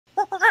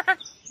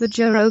The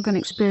Joe Rogan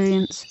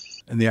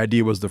Experience. And the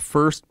idea was the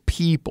first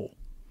people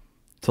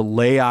to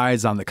lay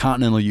eyes on the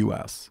continental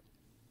U.S.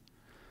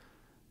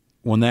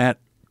 when that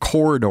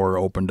corridor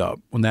opened up,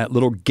 when that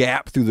little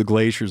gap through the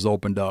glaciers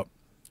opened up,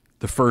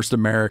 the first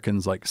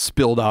Americans like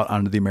spilled out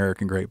onto the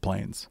American Great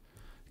Plains,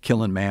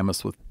 killing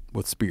mammoths with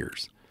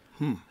spears.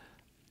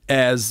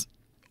 As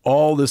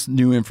all this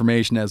new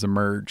information has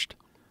emerged,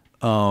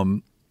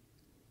 the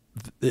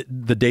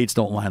dates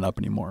don't line up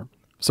anymore.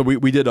 So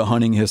we did a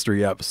hunting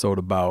history episode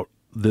about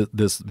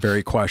this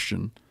very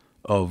question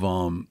of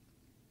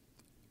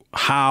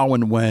how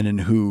and when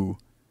and who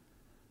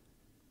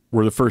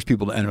were the first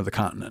people to enter the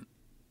continent,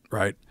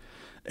 right?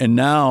 And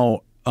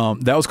now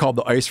that was called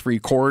the ice-free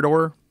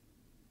corridor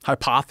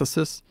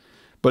hypothesis,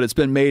 but it's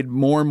been made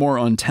more and more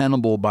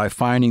untenable by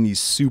finding these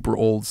super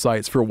old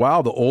sites. For a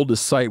while, the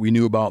oldest site we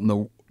knew about in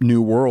the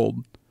New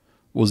World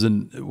was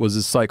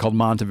this site called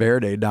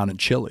Monteverde down in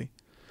Chile.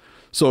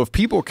 So if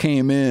people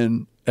came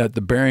in at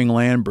the Bering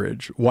land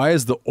bridge, why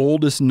is the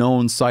oldest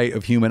known site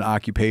of human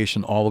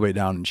occupation all the way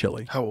down in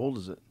Chile? How old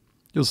is it?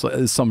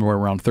 It's somewhere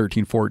around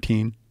 13,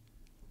 14.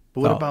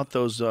 But what about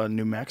those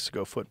New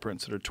Mexico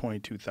footprints that are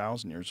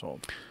 22,000 years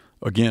old?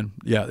 Again,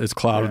 yeah, it's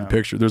clouded in the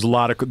picture. There's a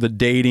lot of the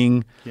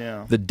dating.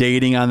 Yeah. The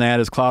dating on that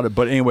is clouded.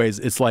 But anyways,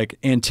 it's like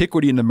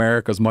antiquity in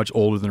America is much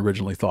older than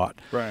originally thought.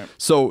 Right.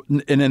 So,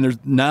 and then there's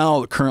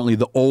now currently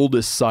the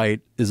oldest site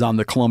is on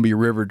the Columbia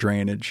River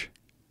drainage,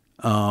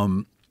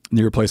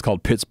 near a place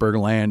called Pittsburgh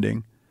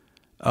Landing.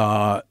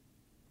 There's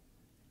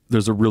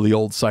a really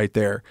old site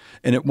there,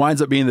 and it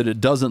winds up being that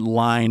it doesn't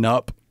line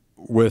up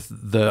with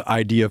the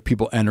idea of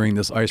people entering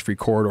this ice-free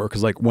corridor,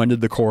 because like when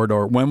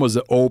was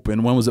it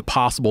open, when was it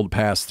possible to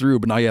pass through?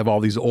 But now you have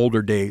all these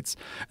older dates,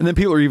 and then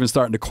people are even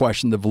starting to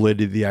question the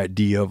validity of the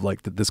idea of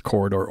like that this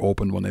corridor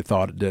opened when they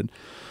thought it did.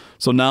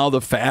 So now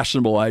the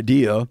fashionable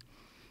idea,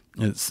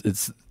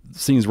 it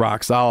seems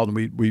rock solid,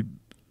 and we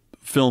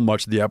filmed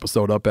much of the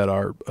episode up at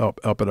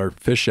our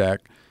fish shack.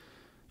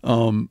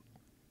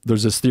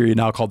 There's this theory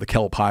now called the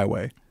Kelp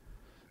Highway,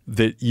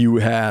 that you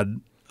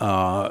had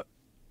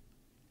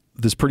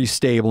this pretty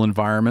stable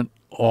environment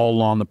all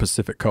along the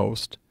Pacific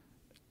coast,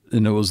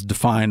 and it was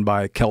defined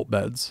by kelp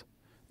beds,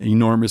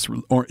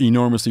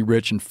 enormously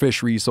rich in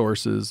fish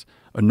resources,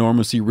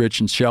 enormously rich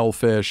in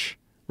shellfish,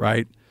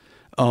 right?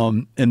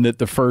 And that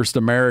the first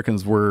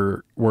Americans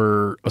were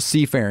a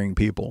seafaring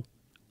people.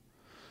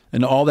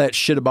 And all that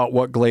shit about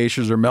what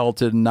glaciers are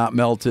melted and not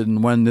melted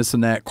and when this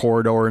and that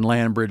corridor and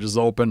land bridges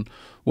open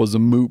was a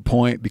moot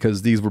point,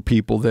 because these were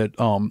people that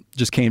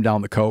just came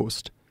down the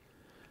coast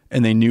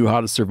and they knew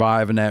how to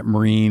survive in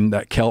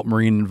that kelp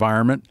marine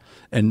environment.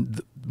 And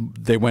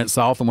they went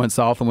south and went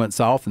south and went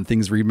south, and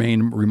things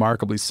remained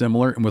remarkably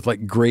similar, and with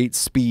like great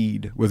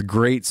speed,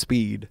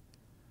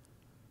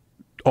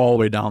 all the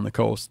way down the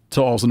coast.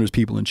 So also there's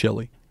people in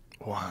Chile.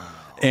 Wow.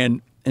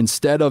 And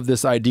instead of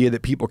this idea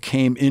that people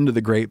came into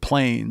the Great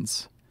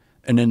Plains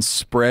and then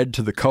spread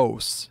to the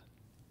coasts,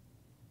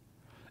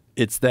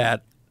 it's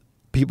that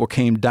people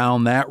came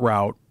down that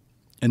route.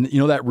 And you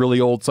know that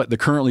really old site, the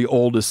currently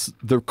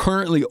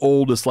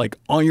oldest like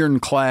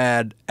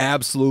ironclad,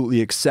 absolutely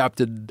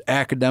accepted,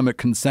 academic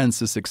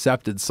consensus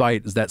accepted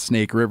site is that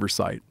Snake River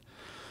site,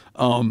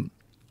 or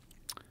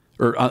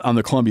on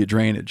the Columbia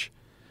drainage.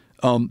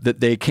 That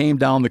they came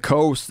down the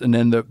coast, and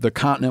then the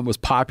continent was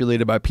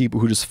populated by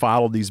people who just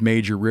followed these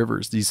major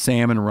rivers, these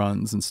salmon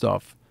runs and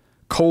stuff.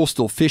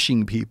 Coastal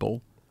fishing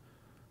people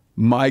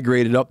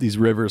migrated up these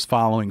rivers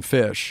following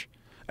fish,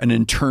 and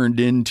then turned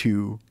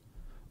into,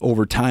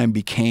 over time,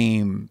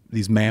 became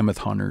these mammoth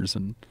hunters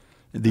and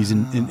these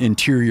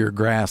interior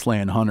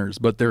grassland hunters.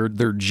 But their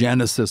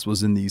genesis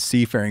was in these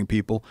seafaring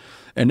people,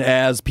 and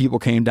as people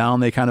came down,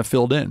 they kind of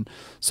filled in.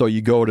 So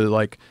you go to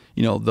like,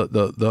 you know,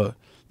 the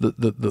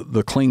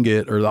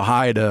Tlingit or the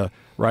Haida,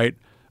 right,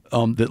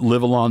 that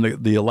live along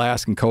the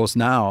Alaskan coast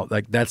now,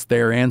 like that's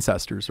their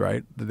ancestors,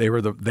 right? They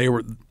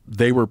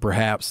were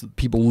perhaps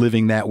people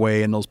living that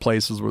way in those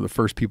places were the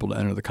first people to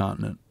enter the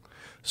continent.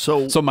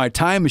 So my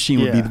time machine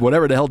would be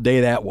whatever the hell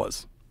day that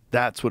was.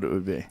 That's what it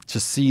would be.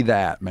 To see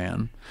that,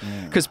 man.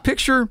 Because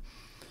picture,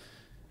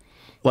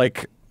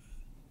 like,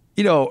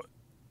 you know,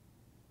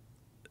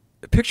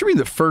 picture being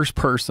the first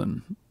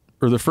person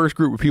or the first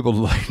group of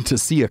people to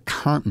see a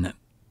continent.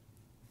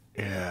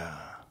 Yeah.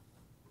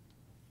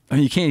 I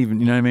mean, you can't even,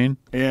 you know what I mean?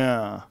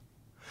 Yeah.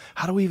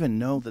 How do we even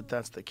know that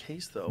that's the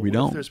case, though? We What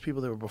don't. if there's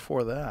people that were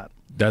before that?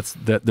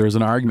 There's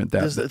an argument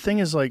that. The thing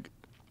is, like,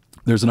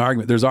 there's an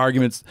argument. There's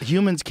arguments.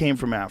 Humans came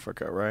from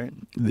Africa, right?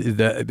 That's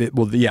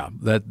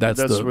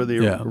where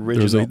the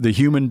original. The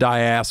human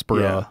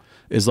diaspora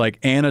is like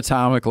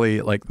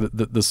anatomically, like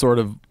the sort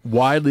of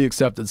widely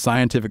accepted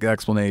scientific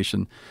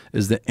explanation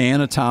is that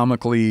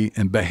anatomically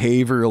and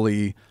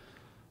behaviorally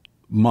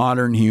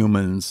modern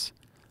humans,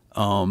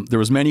 there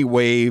was many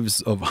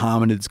waves of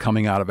hominids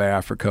coming out of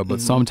Africa, but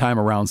sometime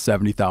around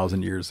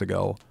 70,000 years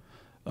ago,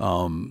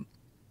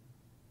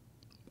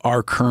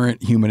 our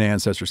current human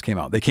ancestors came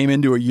out. They came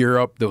into a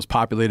Europe that was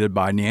populated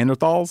by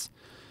Neanderthals,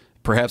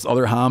 perhaps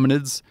other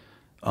hominids.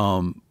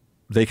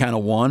 They kind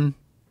of won,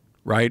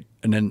 right?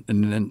 And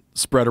then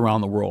spread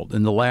around the world.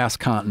 And the last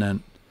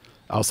continent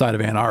outside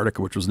of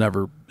Antarctica, which was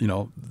never,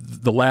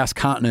 the last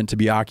continent to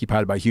be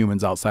occupied by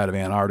humans outside of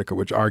Antarctica,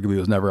 which arguably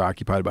was never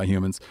occupied by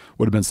humans,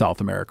 would have been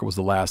South America, was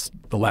the last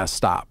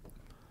stop.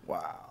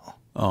 Wow.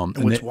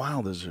 And what's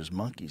wild is there's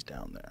monkeys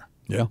down there.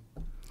 Yeah.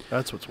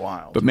 That's what's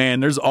wild. But man,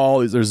 there's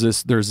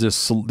this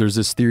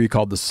theory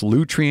called the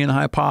Solutrean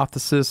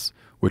hypothesis,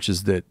 which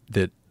is that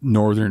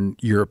Northern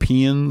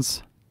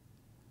Europeans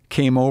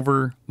came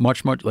over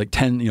much like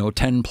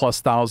 10 plus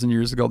thousand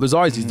years ago. There's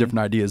always these different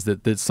ideas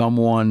that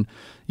someone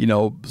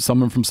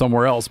from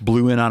somewhere else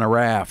blew in on a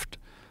raft.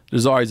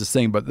 There's always this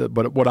thing,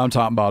 but what I'm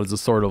talking about is a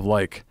sort of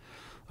like,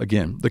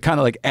 again, the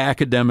kind of like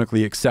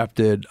academically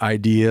accepted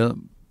idea,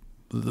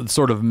 the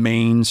sort of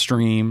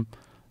mainstream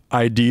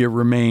idea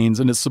remains,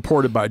 and it's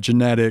supported by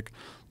genetic,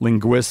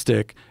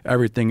 linguistic,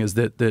 everything, is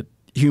that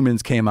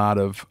humans came out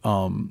of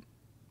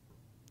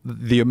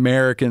the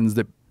Americans,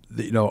 that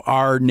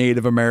our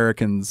Native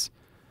Americans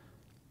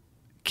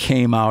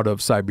came out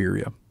of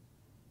Siberia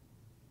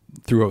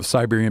through a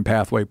Siberian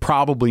pathway,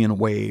 probably in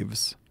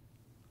waves.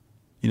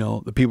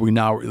 The people we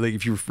now, like,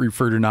 if you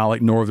refer to now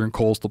like northern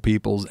coastal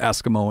peoples,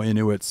 Eskimo,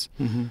 Inuits,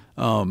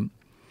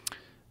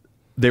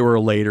 they were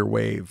a later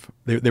wave.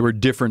 They were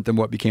different than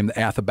what became the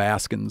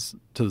Athabascans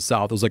to the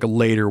south. It was like a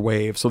later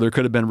wave. So there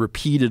could have been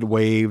repeated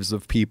waves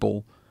of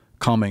people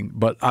coming,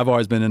 but I've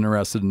always been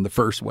interested in the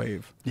first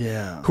wave.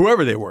 Yeah.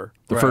 Whoever they were,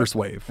 the first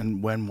wave.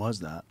 And when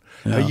was that?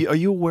 Yeah. Are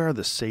you aware of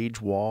the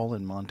Sage Wall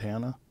in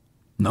Montana?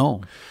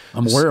 No.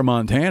 I'm aware of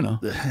Montana.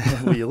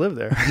 Well, you live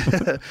there.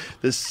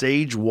 The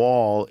Sage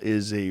Wall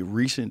is a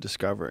recent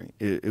discovery.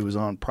 It was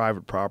on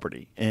private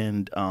property,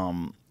 and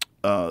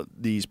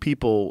these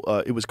people,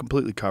 it was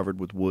completely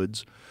covered with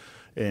woods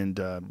and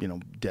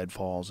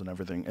deadfalls and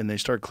everything, and they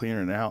started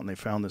clearing it out, and they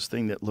found this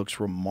thing that looks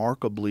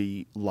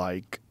remarkably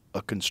like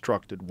a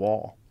constructed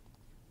wall.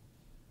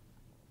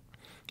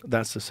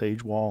 That's the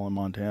Sage Wall in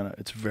Montana.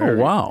 It's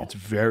very, it's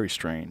very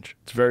strange.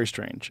 It's very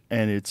strange,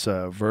 and it's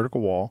a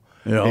vertical wall.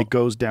 Yeah. It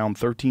goes down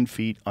 13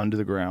 feet under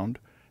the ground,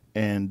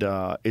 and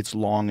it's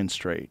long and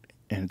straight,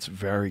 and it's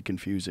very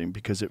confusing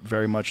because it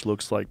very much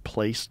looks like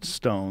placed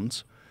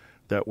stones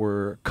that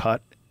were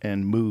cut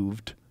and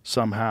moved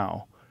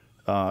somehow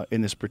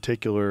in this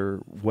particular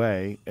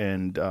way,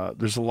 and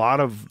there's a lot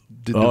of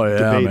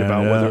debate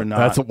about whether or not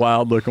that's a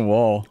wild-looking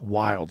wall.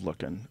 Wild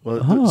looking.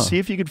 Well, see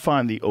if you could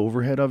find the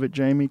overhead of it,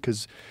 Jamie,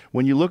 because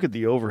when you look at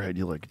the overhead,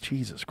 you're like,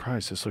 Jesus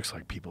Christ, this looks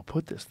like people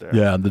put this there.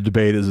 Yeah, the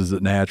debate is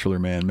it natural or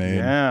man-made?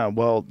 Yeah,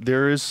 well,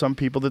 there is some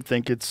people that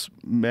think it's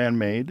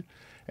man-made,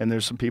 and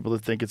there's some people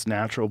that think it's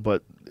natural,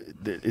 but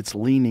it's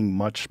leaning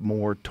much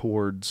more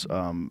towards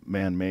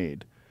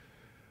man-made.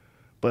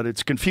 But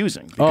it's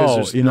confusing.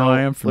 Because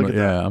I am familiar.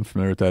 Yeah, I'm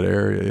familiar with that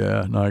area.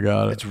 Yeah, no, I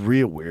got it. It's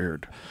real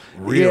weird.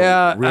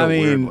 Real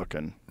weird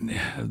looking.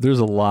 There's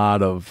a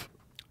lot of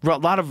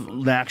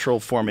natural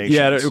formations.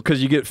 Yeah,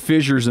 because you get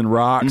fissures in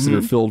rocks that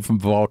are filled from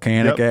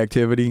volcanic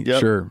activity. Yep.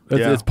 Sure,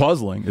 it's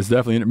puzzling. It's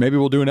definitely. Maybe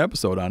we'll do an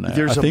episode on that.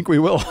 I think we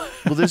will.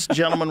 Well, this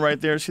gentleman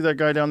right there, see that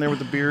guy down there with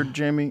the beard,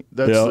 Jamie?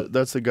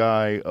 That's the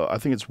guy. I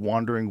think it's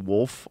Wandering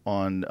Wolf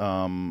on.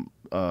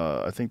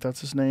 I think that's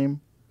his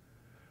name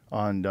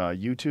on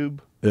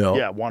YouTube.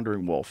 Yeah,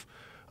 Wandering Wolf.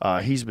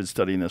 He's been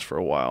studying this for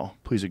a while.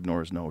 Please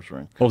ignore his nose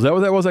ring. Oh, is that what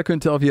that was? I couldn't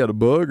tell if he had a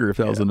bug or if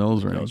that was a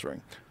nose ring. Nose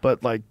ring.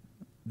 But like,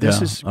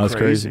 this is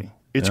crazy.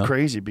 It's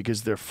crazy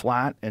because they're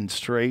flat and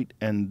straight,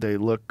 and they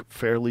look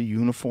fairly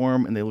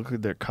uniform, and they look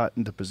like they're cut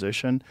into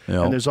position.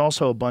 Yep. And there's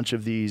also a bunch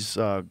of these,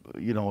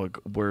 like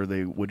where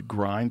they would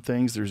grind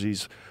things. There's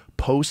these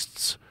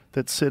posts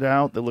that sit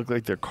out that look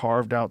like they're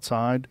carved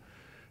outside.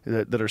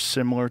 That are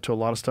similar to a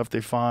lot of stuff they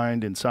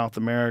find in South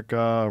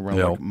America, around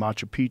like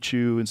Machu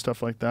Picchu and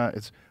stuff like that.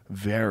 It's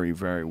very,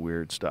 very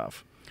weird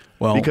stuff.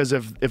 Well, because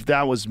if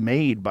that was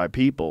made by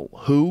people,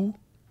 who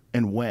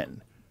and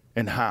when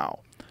and how?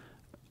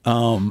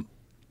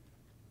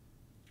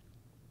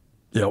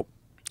 Yep.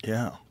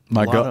 Yeah.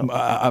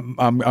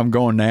 I'm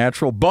going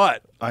natural,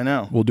 but I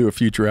know we'll do a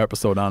future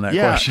episode on that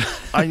question.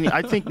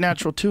 I think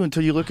natural too.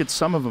 Until you look at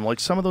some of them, like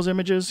some of those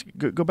images.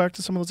 Go back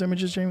to some of those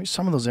images, Jamie.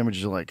 Some of those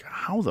images are like,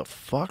 how the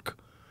fuck?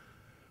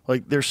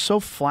 Like they're so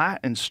flat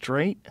and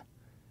straight.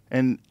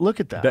 And look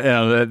at that.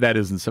 That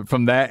isn't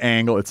from that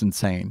angle. It's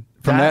insane.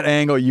 From that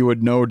angle, you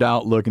would no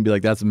doubt look and be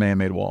like, "That's a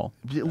man-made wall."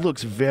 It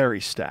looks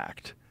very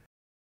stacked.